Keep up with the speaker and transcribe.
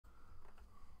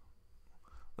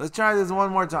Let's try this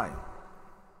one more time.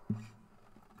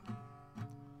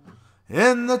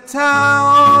 In the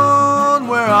town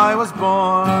where I was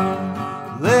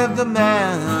born lived a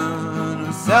man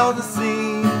who sailed the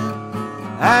sea,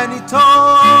 and he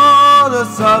told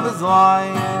us of his life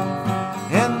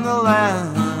in the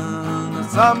land of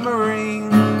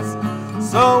submarines.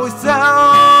 So we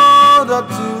sailed up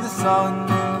to the sun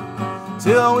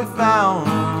till we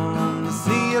found the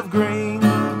sea of green,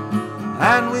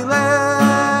 and we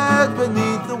led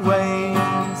beneath the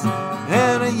waves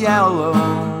in a yellow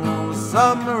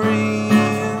submarine.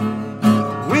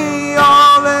 We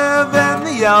all live in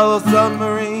the yellow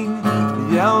submarine, the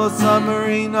yellow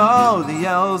submarine, oh, the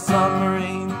yellow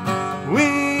submarine.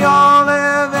 We all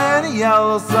live in a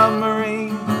yellow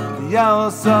submarine, the yellow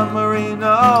submarine,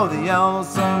 oh, the yellow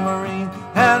submarine.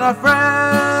 And our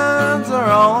friends are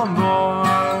all on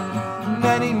board,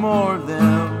 many more of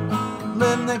them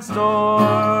live next door,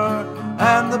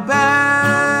 and the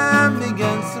band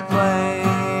begins to play.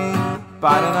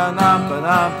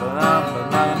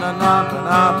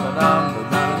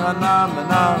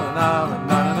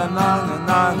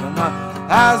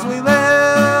 As we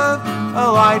live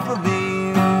a life of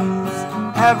ease,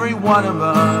 every one of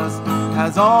us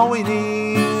has all we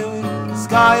need.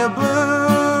 Sky of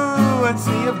blue and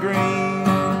sea of green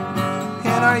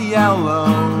in our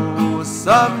yellow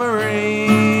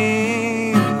submarine.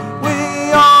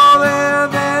 We all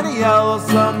live in a yellow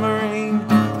submarine,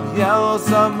 the yellow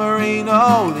submarine,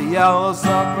 oh, the yellow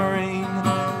submarine.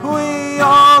 We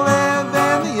all live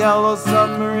in the yellow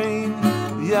submarine,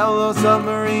 the yellow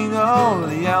submarine, oh,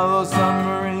 the yellow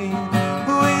submarine.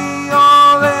 We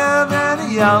all live in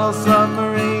the yellow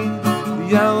submarine, the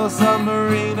yellow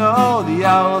submarine, oh, the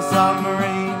yellow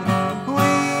submarine.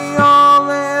 We all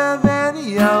live in the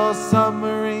yellow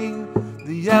submarine,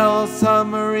 the yellow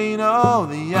submarine, oh,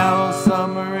 the yellow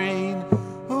submarine.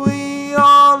 We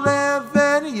all live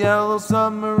in the yellow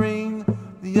submarine,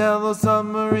 the yellow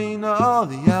submarine, oh,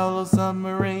 the yellow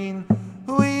submarine.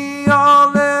 We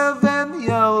all live in the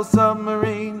yellow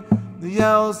submarine, the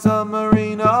yellow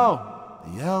submarine, oh,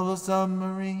 the yellow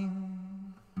submarine.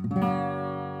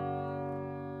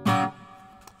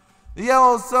 The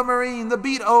Yellow Submarine, the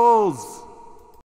Beatles.